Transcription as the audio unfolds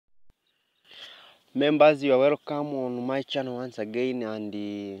Members, you are welcome on my channel once again, and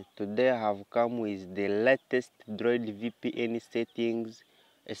today I have come with the latest DROID VPN settings,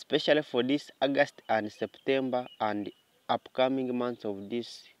 especially for this August and September and upcoming months of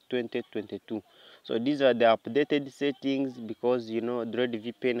this 2022. So these are the updated settings because DROID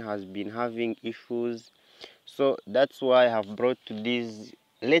VPN has been having issues, so that's why I have brought these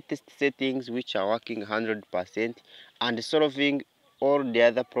latest settings which are working 100% and solving all the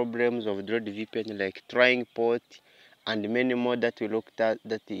other problems of DROID VPN, like trying port and many more that we looked at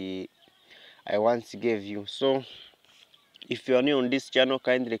that I once gave you. So if you are new on this channel,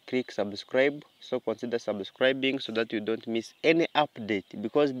 kindly click subscribe. So consider subscribing so that you don't miss any update,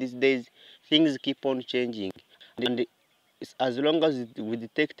 because these days things keep on changing, and as long as we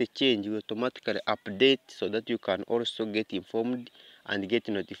detect a change, we automatically update so that you can also get informed and get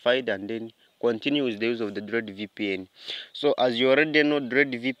notified, and then continue with the use of the DROID VPN. So as you already know,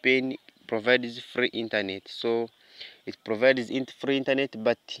 DROID VPN provides free internet. So it provides free internet,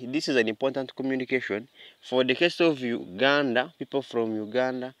 but this is an important communication. For the case of Uganda, people from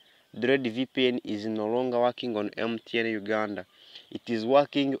Uganda, DROID VPN is no longer working on MTN Uganda. It is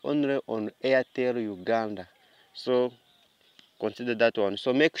working only on Airtel Uganda. So consider that one.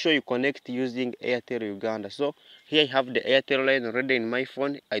 So make sure you connect using Airtel Uganda. So here I have the Airtel line already in my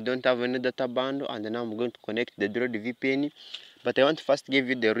phone. I don't have any data bundle, and now I'm going to connect the DROID VPN. But I want to first give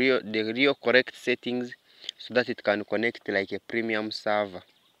you the real correct settings so that it can connect like a premium server.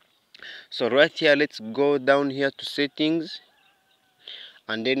 So right here, let's go down here to settings,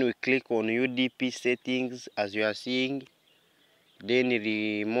 and then we click on UDP settings as you are seeing. Then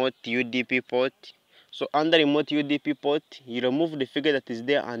remote UDP port. So under remote UDP port, you remove the figure that is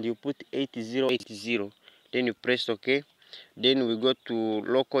there and you put 8080. Then you press OK. Then we go to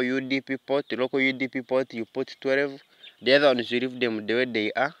local UDP port. Local UDP port, you put 12. The other ones, you leave them the way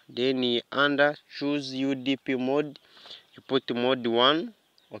they are. Then under choose UDP mode, you put mode 1.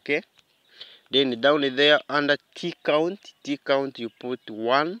 Okay. Then down there under T count, you put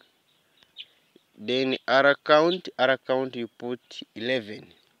 1. Then R count you put 11.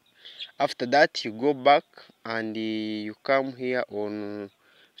 After that, you go back and you come here on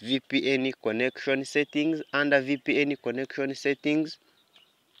VPN connection settings. Under VPN connection settings,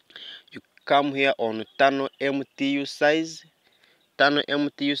 you come here on tunnel MTU size. Tunnel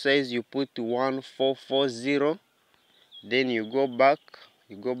MTU size, you put 1440. Then you go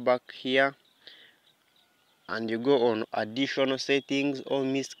back here and you go on additional settings or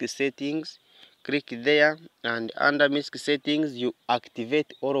MISC settings. Click there, and under MISC settings you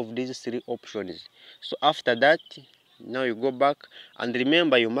activate all of these 3 options. So after that, now you go back, and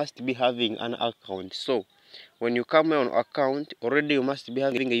remember you must be having an account. So when you come on account, already you must be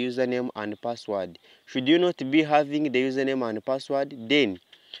having a username and password. Should you not be having the username and password, then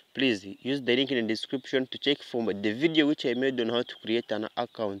please use the link in the description to check for the video which I made on how to create an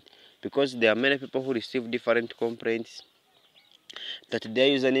account, because there are many people who receive different complaints that their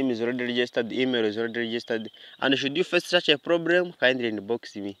username is already registered, the email is already registered. And should you face such a problem, kindly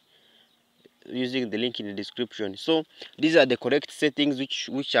inbox me using the link in the description. So these are the correct settings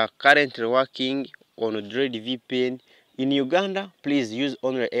which are currently working on DROID VPN. In Uganda, please use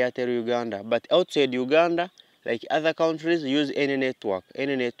only Airtel Uganda, but outside Uganda, like other countries, use any network.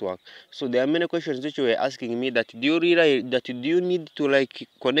 So there are many questions which you were asking me, that do you need to like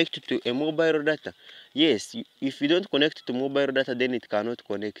connect to a mobile data? Yes, if you don't connect to mobile data, then it cannot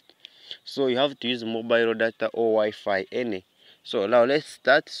connect. So you have to use mobile data or Wi-Fi any. So now let's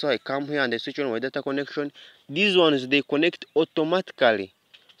start. So I come here and I switch on my data connection. These ones, they connect automatically.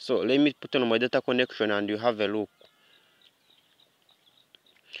 So let me put on my data connection and you have a look.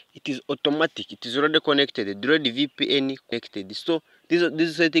 It is automatic. It is already connected. DROID VPN connected. So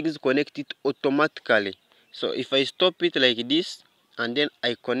these settings connected automatically. So if I stop it like this and then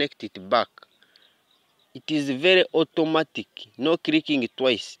I connect it back, it is very automatic. No clicking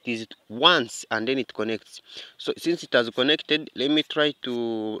twice. It is once and then it connects. So since it has connected, let me try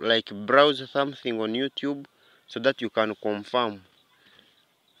to like browse something on YouTube so that you can confirm.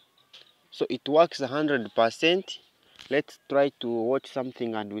 So it works 100%. Let's try to watch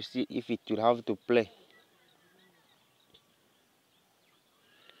something and we see if it will have to play.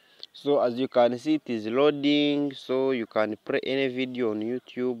 So as you can see, it is loading. So you can play any video on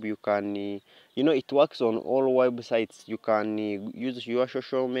YouTube. You can it works on all websites. You can use your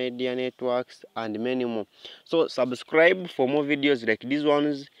social media networks and many more. So subscribe for more videos like these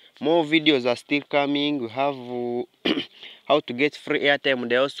ones. More videos are still coming. We have how to get free airtime,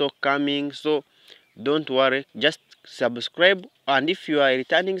 they're also coming. So don't worry, just subscribe And if you are a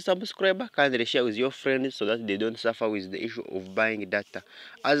returning subscriber, kindly share with your friends so that they don't suffer with the issue of buying data.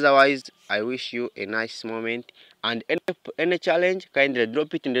 Otherwise, I wish you a nice moment, and any challenge, kindly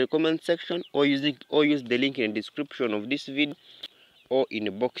drop it in the comment section, or use the link in the description of this video, or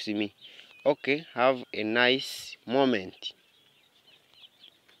inbox me. Okay, have a nice moment.